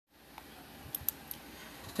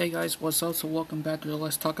Hey guys, what's up? So welcome back to the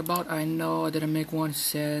Let's Talk About. I know I didn't make one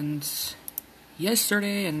since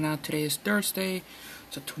yesterday, and now today is Thursday.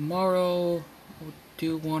 So tomorrow I'll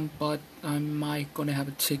do one, but I might gonna have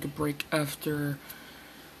to take a break after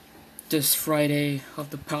this Friday of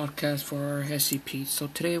the podcast for our SCP. So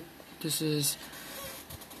today, this is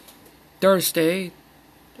Thursday,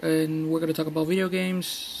 and we're gonna talk about video games,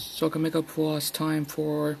 so I can make up for us time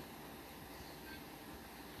for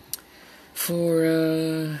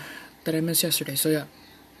that I missed yesterday. So yeah.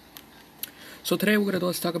 So today we're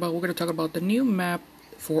gonna talk about the new map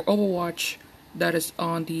for Overwatch that is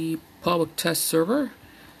on the public test server,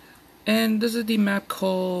 and this is the map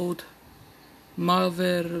called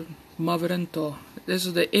Malevento. This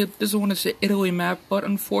is one of the Italy map, but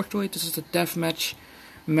unfortunately this is the deathmatch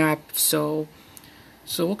map. So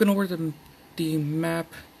looking over the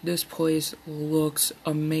map, this place looks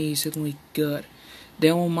amazingly good. They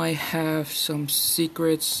all might have some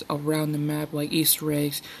secrets around the map, like Easter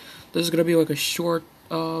eggs. This is gonna be like a short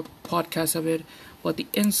podcast of it, but the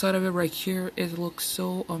inside of it right here, it looks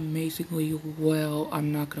so amazingly well.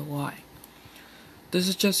 I'm not gonna lie. This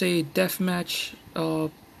is just a deathmatch, a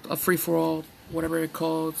free for all, whatever it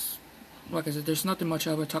calls. Like I said, there's nothing much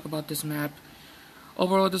I would talk about this map.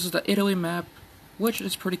 Overall, this is the Italy map, which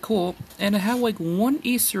is pretty cool, and it had like one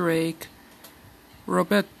Easter egg,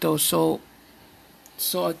 Roberto.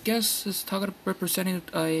 So I guess it's representing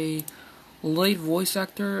a late voice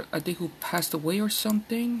actor, I think, who passed away or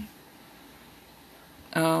something.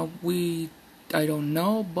 I don't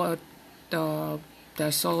know, but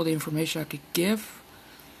that's all the information I could give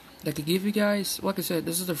you guys. Like I said,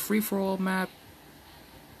 this is a free-for-all map,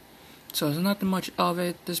 so there's nothing much of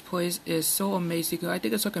it. This place is so amazing. I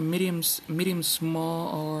think it's like a medium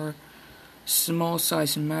small or small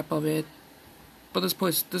size map of it, but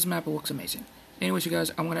this map looks amazing. Anyways, you guys,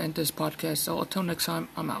 I'm gonna end this podcast, so until next time,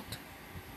 I'm out.